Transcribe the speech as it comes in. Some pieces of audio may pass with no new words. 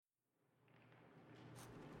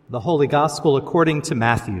The Holy Gospel according to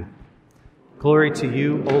Matthew. Glory to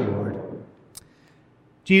you, O Lord.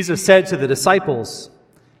 Jesus said to the disciples,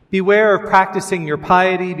 "Beware of practicing your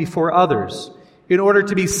piety before others, in order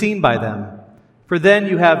to be seen by them, for then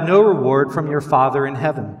you have no reward from your Father in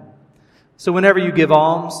heaven. So whenever you give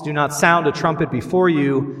alms, do not sound a trumpet before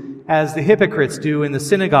you, as the hypocrites do in the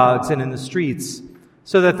synagogues and in the streets,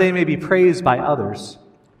 so that they may be praised by others.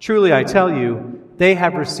 Truly, I tell you, they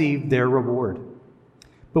have received their reward.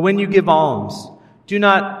 But when you give alms, do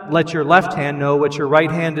not let your left hand know what your right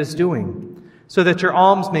hand is doing, so that your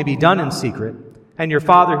alms may be done in secret, and your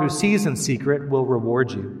Father who sees in secret will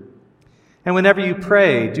reward you. And whenever you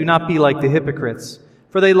pray, do not be like the hypocrites,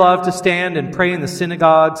 for they love to stand and pray in the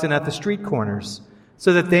synagogues and at the street corners,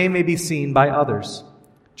 so that they may be seen by others.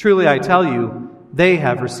 Truly, I tell you, they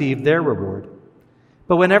have received their reward.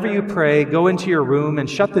 But whenever you pray, go into your room and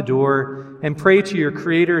shut the door, and pray to your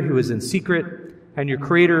Creator who is in secret, and your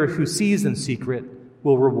Creator who sees in secret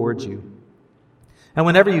will reward you. And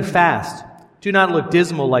whenever you fast, do not look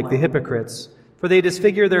dismal like the hypocrites, for they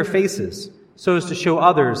disfigure their faces, so as to show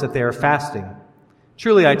others that they are fasting.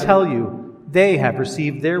 Truly, I tell you, they have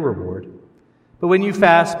received their reward. But when you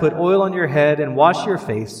fast, put oil on your head and wash your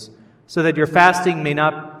face, so that your fasting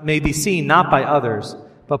may be seen not by others,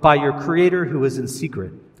 but by your Creator who is in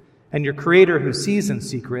secret. And your Creator who sees in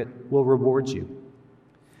secret will reward you.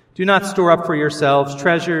 Do not store up for yourselves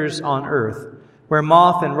treasures on earth, where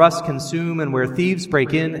moth and rust consume and where thieves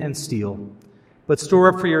break in and steal. But store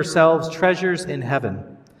up for yourselves treasures in heaven,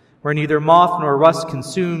 where neither moth nor rust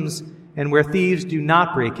consumes and where thieves do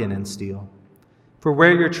not break in and steal. For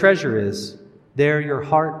where your treasure is, there your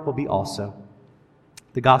heart will be also."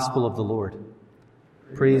 The Gospel of the Lord.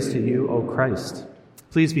 Praise to you, O Christ.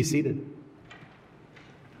 Please be seated.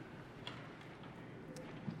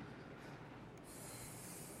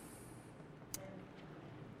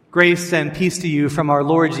 Grace and peace to you from our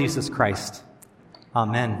Lord Jesus Christ.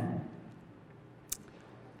 Amen.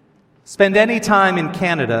 Spend any time in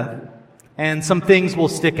Canada, and some things will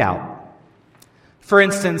stick out. For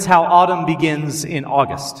instance, how autumn begins in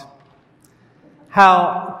August.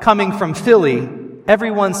 How, coming from Philly,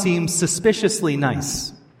 everyone seems suspiciously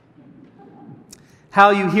nice. How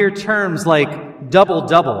you hear terms like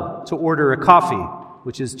double-double to order a coffee,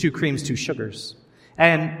 which is 2 creams, 2 sugars,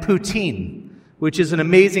 and poutine, which is an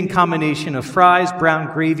amazing combination of fries,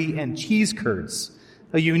 brown gravy, and cheese curds,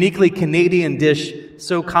 a uniquely Canadian dish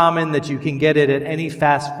so common that you can get it at any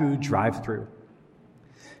fast food drive-thru.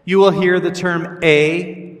 You will hear the term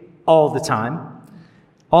 "a" all the time,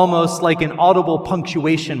 almost like an audible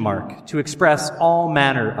punctuation mark to express all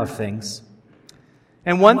manner of things.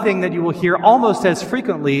 And one thing that you will hear almost as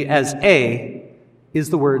frequently as "a" is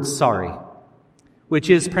the word "sorry," which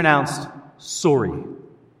is pronounced "sorry."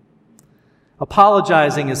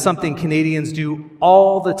 Apologizing is something Canadians do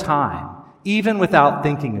all the time, even without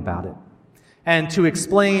thinking about it. And to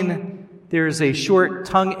explain, there's a short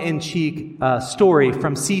tongue-in-cheek story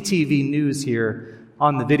from CTV News here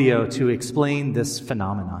on the video to explain this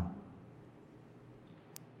phenomenon.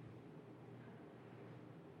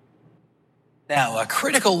 Now, a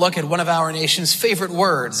critical look at one of our nation's favorite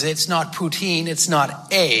words. It's not poutine, it's not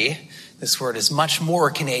 "a." This word is much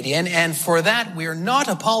more Canadian, and for that, we're not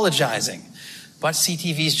apologizing. But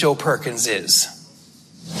CTV's Joe Perkins is.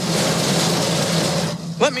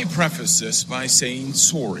 Let me preface this by saying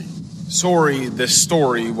sorry. Sorry, this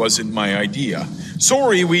story wasn't my idea.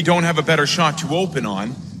 Sorry, we don't have a better shot to open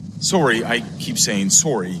on. Sorry, I keep saying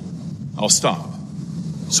sorry. I'll stop.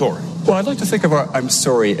 Sorry. Well, I'd like to think of our "I'm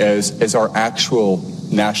sorry" as our actual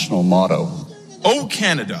national motto. Oh,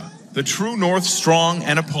 Canada, the true north, strong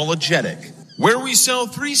and apologetic, where we sell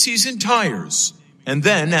 3-season tires and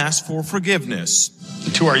then ask for forgiveness.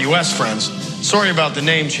 To our U.S. friends, sorry about the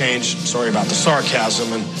name change, sorry about the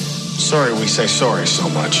sarcasm, and sorry we say sorry so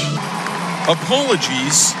much.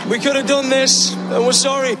 Apologies. We could have done this, and we're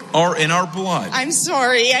sorry. Are in our blood. I'm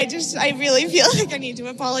sorry. I really feel like I need to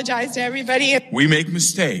apologize to everybody. We make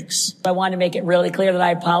mistakes. I want to make it really clear that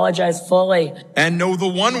I apologize fully. And know the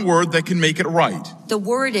one word that can make it right. The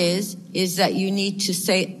word is that you need to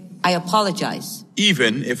say, "I apologize."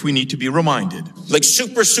 Even if we need to be reminded. Like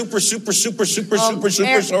super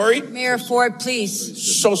sorry? Mayor Ford,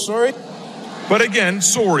 please. So sorry? But again,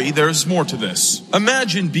 sorry, there's more to this.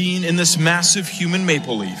 Imagine being in this massive human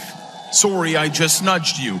maple leaf. Sorry, I just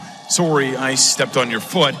nudged you. Sorry, I stepped on your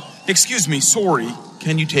foot. Excuse me, sorry,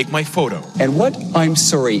 can you take my photo? And what "I'm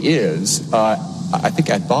sorry" is, I think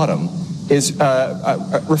at bottom, is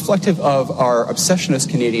reflective of our obsession as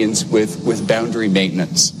Canadians with boundary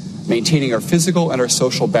maintenance, maintaining our physical and our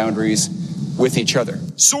social boundaries with each other.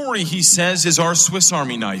 Sorry, he says, is our Swiss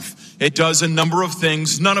Army knife. It does a number of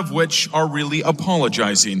things, none of which are really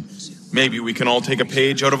apologizing. Maybe we can all take a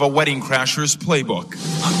page out of a Wedding Crashers playbook.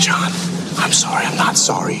 Look, John, I'm sorry. I'm not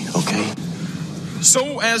sorry, okay?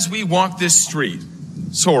 So as we walk this street,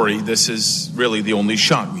 sorry, this is really the only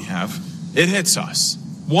shot we have, it hits us.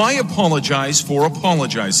 Why apologize for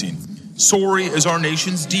apologizing? Sorry is our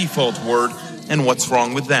nation's default word, and what's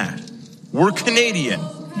wrong with that? We're Canadian.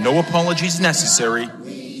 No apologies necessary.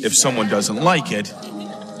 If someone doesn't like it,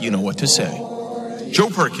 you know what to say. Joe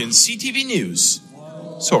Perkins, CTV News.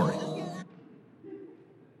 Sorry.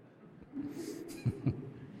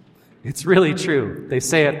 It's really true. They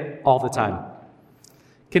say it all the time.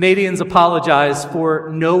 Canadians apologize for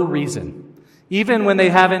no reason, even when they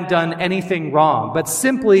haven't done anything wrong, but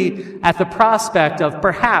simply at the prospect of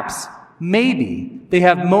perhaps, maybe, they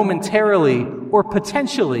have momentarily or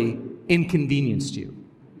potentially inconvenienced you.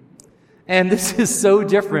 And this is so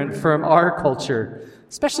different from our culture,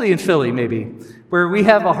 especially in Philly maybe, where we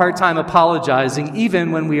have a hard time apologizing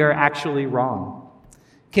even when we are actually wrong.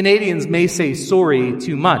 Canadians may say sorry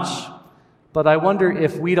too much, but I wonder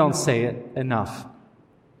if we don't say it enough.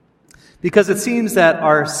 Because it seems that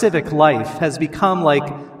our civic life has become like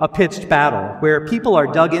a pitched battle, where people are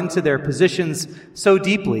dug into their positions so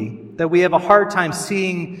deeply that we have a hard time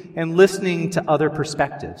seeing and listening to other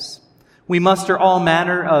perspectives. We muster all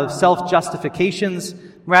manner of self-justifications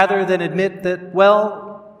rather than admit that,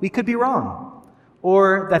 well, we could be wrong,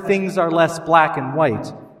 or that things are less black and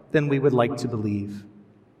white than we would like to believe.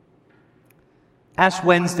 Ash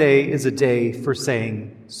Wednesday is a day for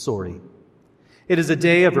saying sorry. It is a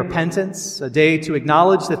day of repentance, a day to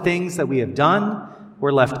acknowledge the things that we have done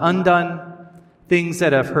or left undone, things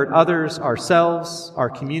that have hurt others, ourselves, our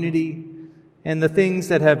community, and the things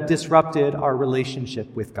that have disrupted our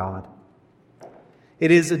relationship with God.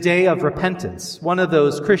 It is a day of repentance, one of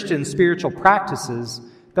those Christian spiritual practices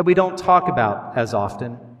that we don't talk about as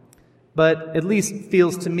often, but at least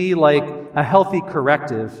feels to me like a healthy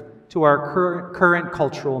corrective to our current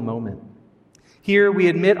cultural moment. Here we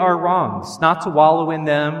admit our wrongs, not to wallow in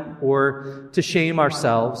them or to shame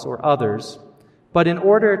ourselves or others, but in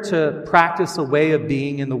order to practice a way of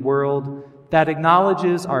being in the world that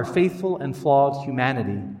acknowledges our faithful and flawed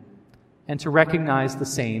humanity and to recognize the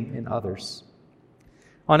same in others.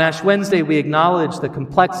 On Ash Wednesday, we acknowledge the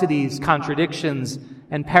complexities, contradictions,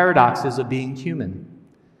 and paradoxes of being human.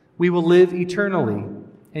 We will live eternally,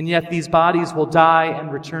 and yet these bodies will die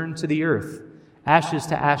and return to the earth, ashes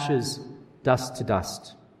to ashes, dust to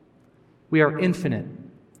dust. We are infinite,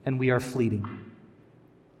 and we are fleeting.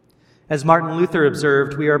 As Martin Luther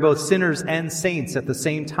observed, we are both sinners and saints at the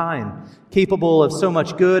same time, capable of so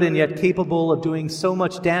much good and yet capable of doing so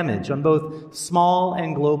much damage on both small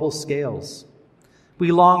and global scales.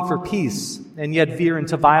 We long for peace and yet veer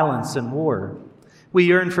into violence and war. We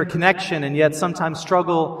yearn for connection and yet sometimes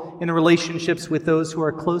struggle in relationships with those who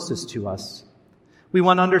are closest to us. We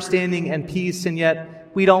want understanding and peace, and yet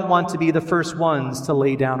we don't want to be the first ones to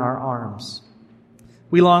lay down our arms.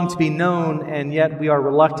 We long to be known, and yet we are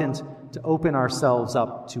reluctant to open ourselves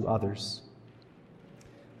up to others.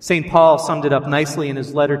 St. Paul summed it up nicely in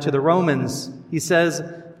his letter to the Romans. He says,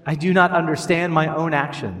 "I do not understand my own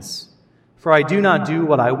actions, for I do not do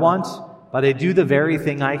what I want, but I do the very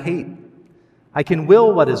thing I hate. I can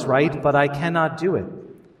will what is right, but I cannot do it.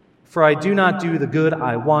 For I do not do the good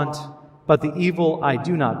I want, but the evil I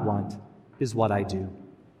do not want is what I do."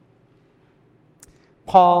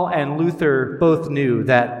 Paul and Luther both knew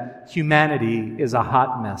that humanity is a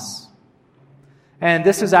hot mess. And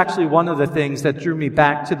this is actually one of the things that drew me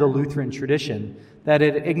back to the Lutheran tradition, that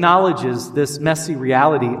it acknowledges this messy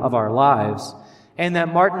reality of our lives, and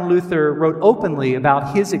that Martin Luther wrote openly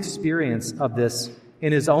about his experience of this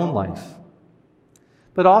in his own life.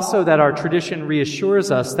 But also that our tradition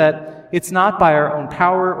reassures us that it's not by our own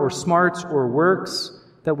power or smarts or works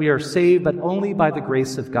that we are saved, but only by the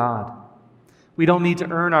grace of God. We don't need to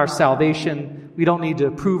earn our salvation. We don't need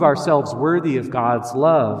to prove ourselves worthy of God's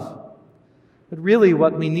love. But really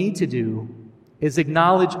what we need to do is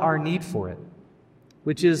acknowledge our need for it,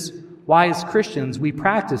 which is why as Christians we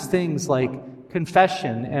practice things like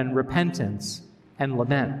confession and repentance and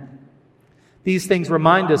lament. These things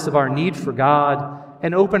remind us of our need for God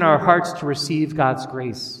and open our hearts to receive God's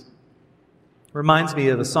grace. Reminds me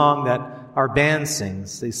of a song that our band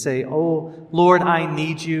sings. They say, "Oh, Lord, I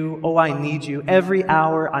need you. Oh, I need you. Every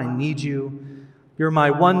hour I need you. You're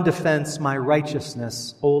my one defense, my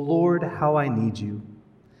righteousness. Oh, Lord, how I need you.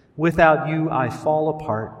 Without you, I fall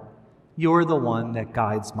apart. You're the one that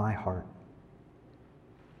guides my heart."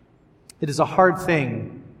 It is a hard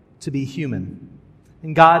thing to be human,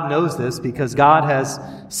 And God knows this because God has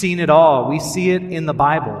seen it all. We see it in the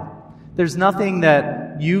Bible. There's nothing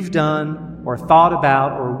that you've done or thought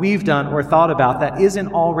about or we've done or thought about that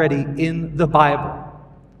isn't already in the Bible.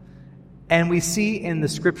 And we see in the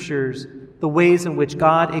Scriptures the ways in which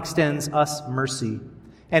God extends us mercy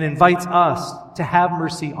and invites us to have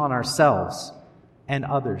mercy on ourselves and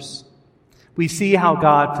others. We see how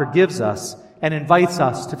God forgives us and invites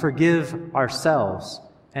us to forgive ourselves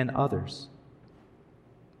and others.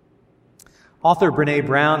 Author Brené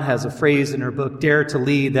Brown has a phrase in her book, Dare to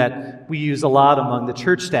Lead, that we use a lot among the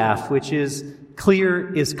church staff, which is,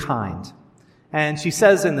 clear is kind. And she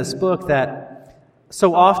says in this book that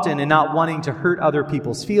so often in not wanting to hurt other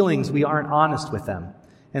people's feelings, we aren't honest with them,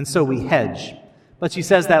 and so we hedge. But she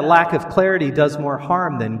says that lack of clarity does more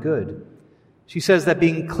harm than good. She says that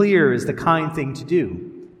being clear is the kind thing to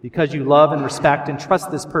do, because you love and respect and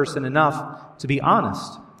trust this person enough to be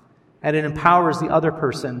honest, and it empowers the other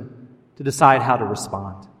person to decide how to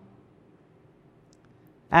respond.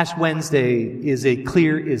 Ash Wednesday is a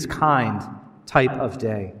clear is kind type of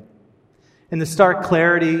day. In the stark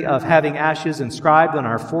clarity of having ashes inscribed on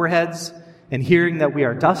our foreheads and hearing that we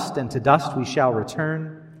are dust and to dust we shall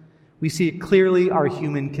return, we see clearly our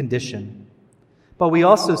human condition. But we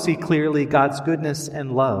also see clearly God's goodness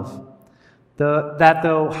and love. That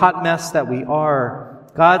though hot mess that we are,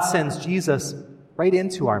 God sends Jesus right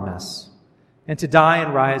into our mess, and to die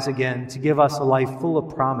and rise again to give us a life full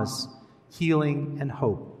of promise, healing, and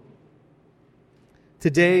hope.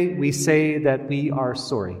 Today we say that we are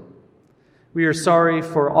sorry. We are sorry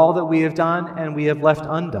for all that we have done and we have left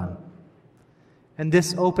undone. And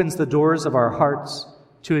this opens the doors of our hearts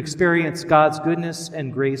to experience God's goodness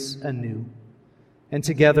and grace anew, and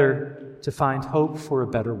together to find hope for a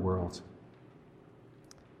better world.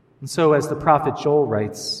 And so as the prophet Joel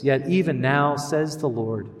writes, "Yet even now, says the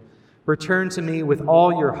Lord, return to me with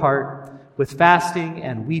all your heart, with fasting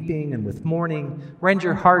and weeping and with mourning. Rend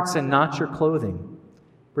your hearts and not your clothing.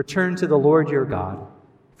 Return to the Lord your God,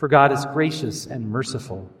 for God is gracious and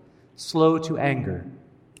merciful, slow to anger,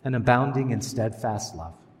 and abounding in steadfast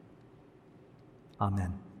love."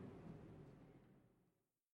 Amen.